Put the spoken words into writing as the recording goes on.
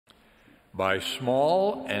By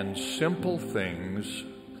small and simple things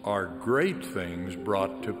are great things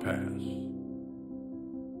brought to pass.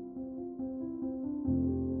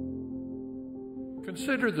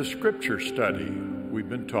 Consider the scripture study we've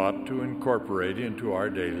been taught to incorporate into our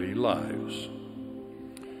daily lives.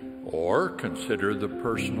 Or consider the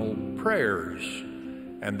personal prayers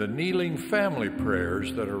and the kneeling family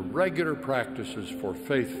prayers that are regular practices for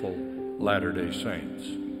faithful Latter-day Saints.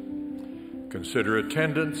 Consider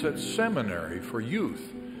attendance at seminary for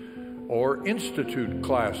youth or institute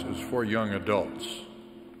classes for young adults.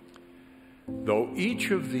 Though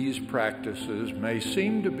each of these practices may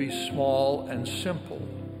seem to be small and simple,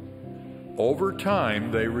 over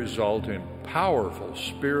time they result in powerful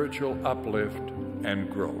spiritual uplift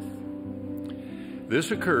and growth.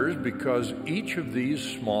 This occurs because each of these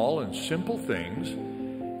small and simple things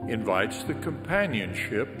invites the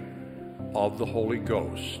companionship of the Holy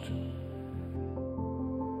Ghost.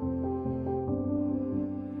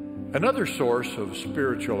 Another source of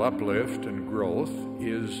spiritual uplift and growth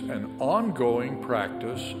is an ongoing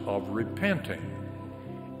practice of repenting,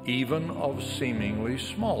 even of seemingly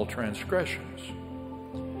small transgressions.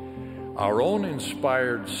 Our own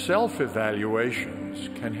inspired self-evaluations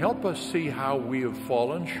can help us see how we have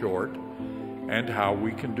fallen short and how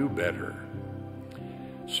we can do better.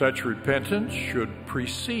 Such repentance should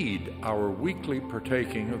precede our weekly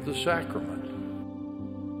partaking of the sacrament.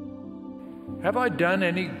 Have I done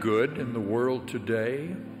any good in the world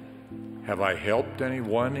today? Have I helped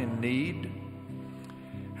anyone in need?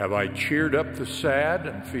 Have I cheered up the sad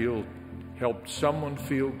and helped someone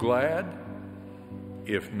feel glad?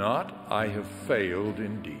 If not, I have failed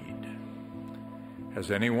indeed.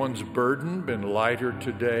 Has anyone's burden been lighter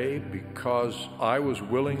today because I was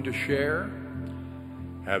willing to share?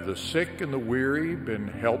 Have the sick and the weary been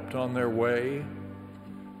helped on their way?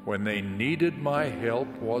 When they needed my help,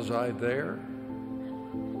 was I there?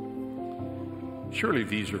 Surely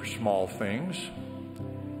these are small things,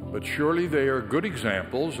 but surely they are good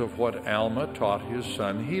examples of what Alma taught his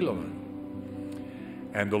son Helaman.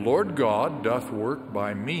 And the Lord God doth work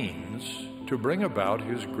by means to bring about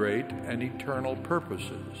his great and eternal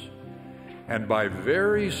purposes. And by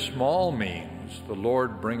very small means the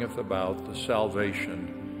Lord bringeth about the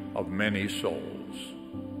salvation of many souls.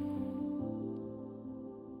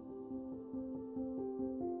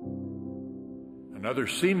 Another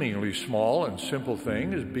seemingly small and simple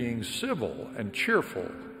thing is being civil and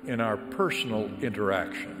cheerful in our personal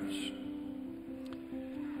interactions.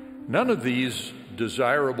 None of these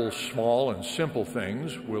desirable small and simple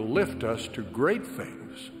things will lift us to great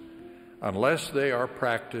things unless they are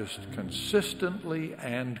practiced consistently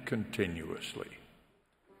and continuously.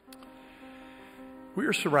 We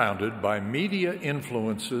are surrounded by media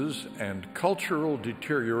influences and cultural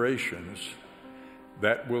deteriorations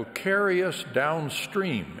that will carry us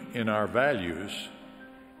downstream in our values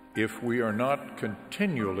if we are not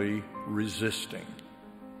continually resisting.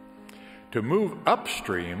 To move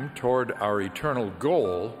upstream toward our eternal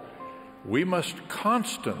goal, we must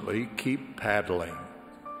constantly keep paddling.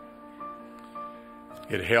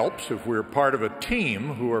 It helps if we're part of a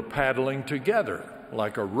team who are paddling together,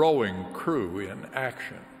 like a rowing crew in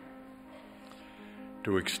action.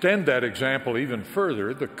 To extend that example even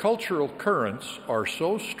further, the cultural currents are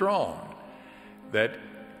so strong that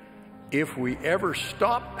if we ever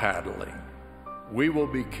stop paddling, we will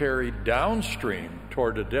be carried downstream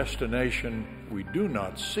toward a destination we do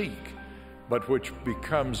not seek, but which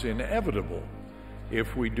becomes inevitable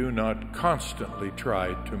if we do not constantly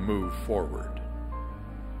try to move forward.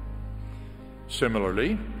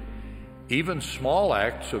 Similarly, even small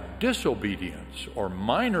acts of disobedience or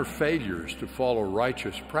minor failures to follow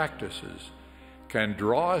righteous practices can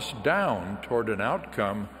draw us down toward an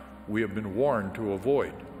outcome we have been warned to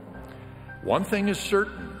avoid. One thing is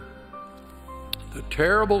certain: the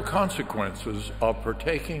terrible consequences of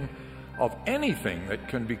partaking of anything that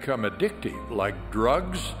can become addictive, like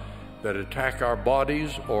drugs that attack our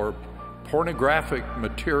bodies or pornographic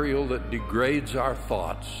material that degrades our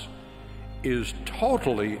thoughts, is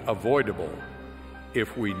totally avoidable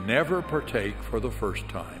if we never partake for the first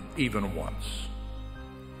time, even once.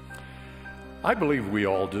 I believe we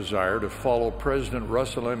all desire to follow President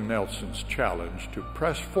Russell M. Nelson's challenge to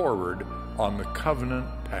press forward on the covenant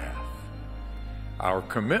path. Our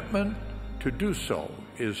commitment to do so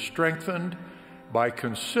is strengthened by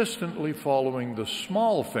consistently following the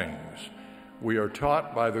small things we are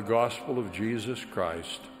taught by the gospel of Jesus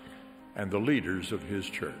Christ and the leaders of his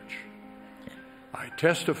church. I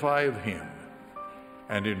testify of him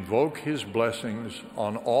and invoke his blessings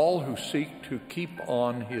on all who seek to keep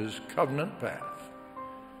on his covenant path.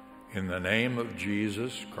 In the name of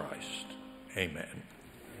Jesus Christ. Amen.